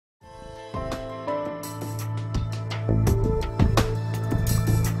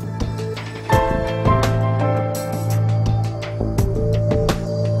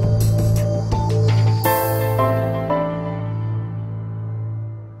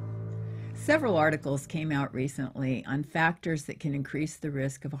Several articles came out recently on factors that can increase the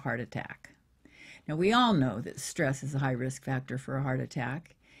risk of a heart attack. Now, we all know that stress is a high risk factor for a heart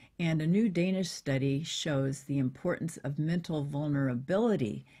attack, and a new Danish study shows the importance of mental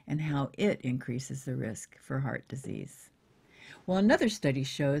vulnerability and how it increases the risk for heart disease. Well, another study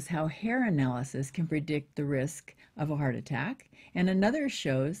shows how hair analysis can predict the risk of a heart attack, and another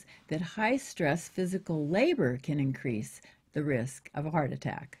shows that high-stress physical labor can increase the risk of a heart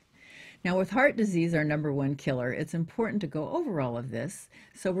attack. Now, with heart disease, our number one killer, it's important to go over all of this,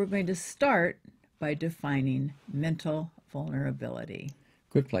 so we're going to start by defining mental vulnerability.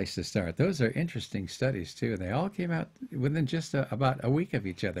 Good place to start. Those are interesting studies, too. They all came out within just about a week of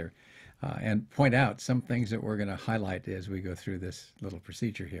each other and point out some things that we're going to highlight as we go through this little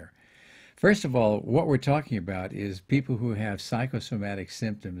procedure here. First of all, what we're talking about is people who have psychosomatic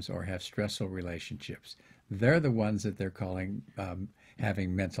symptoms or have stressful relationships. They're the ones that they're calling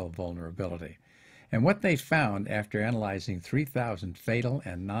having mental vulnerability. And what they found after analyzing 3,000 fatal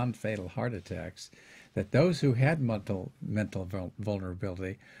and non-fatal heart attacks, that those who had mental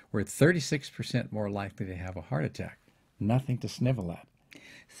vulnerability were 36% more likely to have a heart attack. Nothing to snivel at.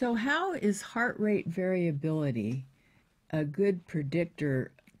 So how is heart rate variability a good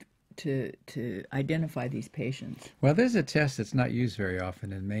predictor to identify these patients? Well, there's a test that's not used very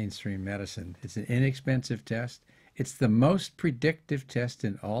often in mainstream medicine. It's an inexpensive test. It's the most predictive test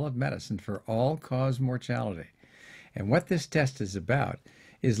in all of medicine for all-cause mortality. And what this test is about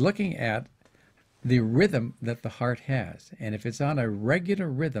is looking at the rhythm that the heart has. And if it's on a regular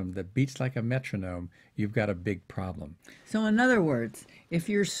rhythm that beats like a metronome, you've got a big problem. So in other words, if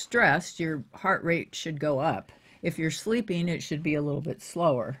you're stressed, your heart rate should go up. If you're sleeping, it should be a little bit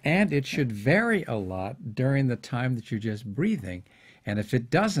slower. And it should vary a lot during the time that you're just breathing. And if it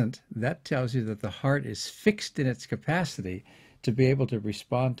doesn't, that tells you that the heart is fixed in its capacity to be able to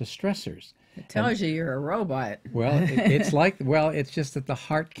respond to stressors. It tells you you're a robot. Well, it's just that the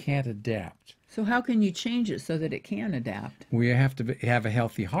heart can't adapt. So how can you change it so that it can adapt? We have to have a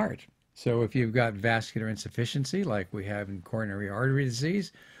healthy heart. So if you've got vascular insufficiency, like we have in coronary artery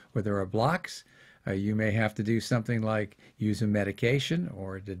disease, where there are blocks, you may have to do something like use a medication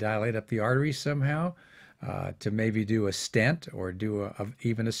or to dilate up the arteries somehow, to maybe do a stent or do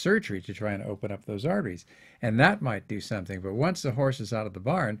even a surgery to try and open up those arteries. And that might do something. But once the horse is out of the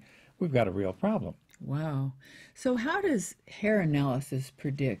barn, we've got a real problem. Wow. So how does hair analysis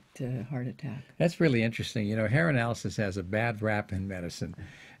predict a heart attack? That's really interesting. You know, hair analysis has a bad rap in medicine.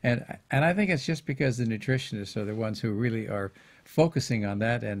 And I think it's just because the nutritionists are the ones who really are focusing on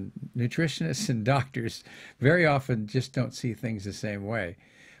that, and nutritionists and doctors very often just don't see things the same way.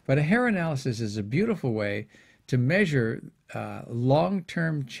 But a hair analysis is a beautiful way to measure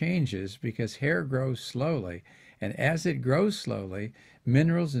long-term changes because hair grows slowly. And as it grows slowly,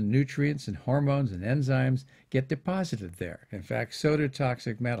 minerals and nutrients and hormones and enzymes get deposited there. In fact, so do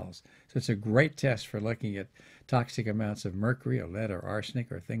toxic metals. So it's a great test for looking at toxic amounts of mercury or lead or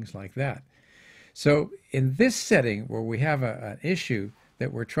arsenic or things like that. So in this setting where we have an issue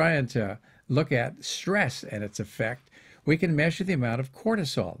that we're trying to look at stress and its effect, we can measure the amount of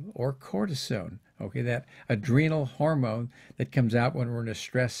cortisol or cortisone, okay, that adrenal hormone that comes out when we're in a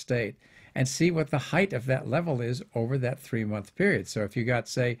stress state, and see what the height of that level is over that 3-month period. So if you got,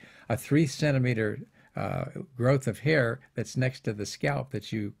 say, a 3-centimeter growth of hair that's next to the scalp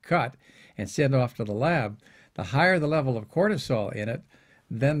that you cut and send off to the lab, the higher the level of cortisol in it,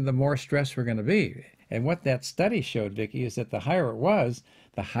 then the more stressed we're going to be. And what that study showed, Vicki, is that the higher it was,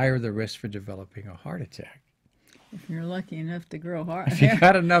 the higher the risk for developing a heart attack. If you're lucky enough to grow hair. If you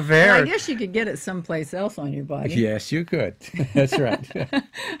got enough hair. Well, I guess you could get it someplace else on your body. Yes, you could. That's right.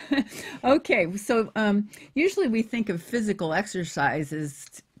 Okay, so usually we think of physical exercise as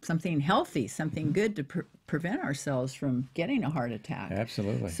something healthy, something good to prevent ourselves from getting a heart attack.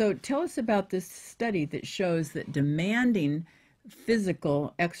 Absolutely. So tell us about this study that shows that demanding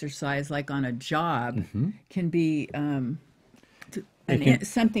physical exercise, like on a job, can be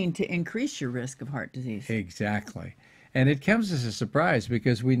something to increase your risk of heart disease. Exactly. And it comes as a surprise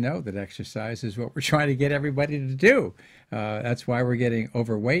because we know that exercise is what we're trying to get everybody to do. That's why we're getting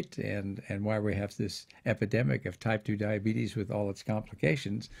overweight and why we have this epidemic of type 2 diabetes with all its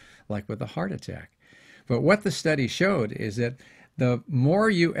complications, like with a heart attack. But what the study showed is that the more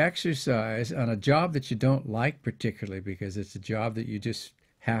you exercise on a job that you don't like particularly because it's a job that you just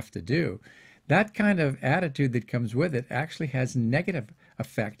have to do, that kind of attitude that comes with it actually has negative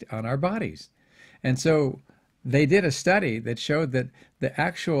effect on our bodies. And so they did a study that showed that the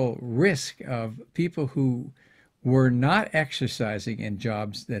actual risk of people who were not exercising in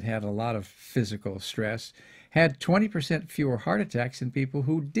jobs that had a lot of physical stress had 20% fewer heart attacks than people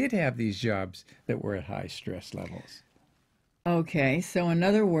who did have these jobs that were at high stress levels. Okay, so in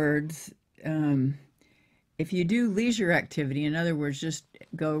other words, if you do leisure activity, in other words, just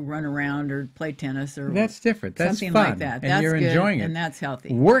go run around or play tennis or That's different. That's something fun. like that, And that's you're good, enjoying it. and that's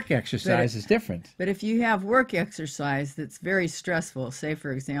healthy. Work exercise is different. But if you have work exercise that's very stressful, say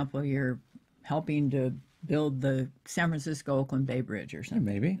for example, you're helping to build the San Francisco-Oakland Bay Bridge or something,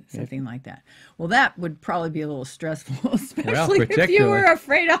 Maybe. something like that. Well, that would probably be a little stressful, especially if you particularly. were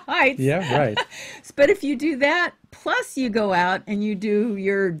afraid of heights. Yeah, right. But if you do that, plus you go out and you do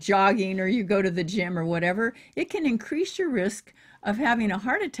your jogging or you go to the gym or whatever, it can increase your risk of having a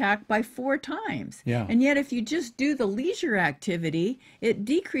heart attack by 4 times. Yeah. And yet if you just do the leisure activity, it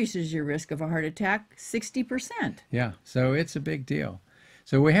decreases your risk of a heart attack 60%. Yeah, so it's a big deal.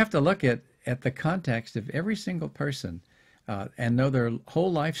 So we have to look at the context of every single person and know their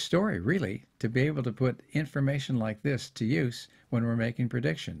whole life story, really, to be able to put information like this to use when we're making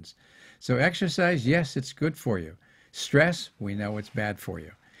predictions. So exercise, yes, it's good for you. Stress, we know it's bad for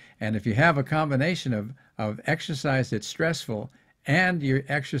you. And if you have a combination of exercise that's stressful and you're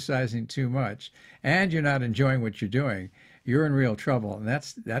exercising too much and you're not enjoying what you're doing, you're in real trouble. And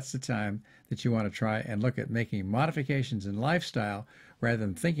that's the time that you want to try and look at making modifications in lifestyle rather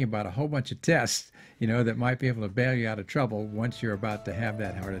than thinking about a whole bunch of tests, that might be able to bail you out of trouble once you're about to have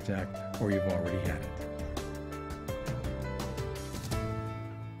that heart attack or you've already had it.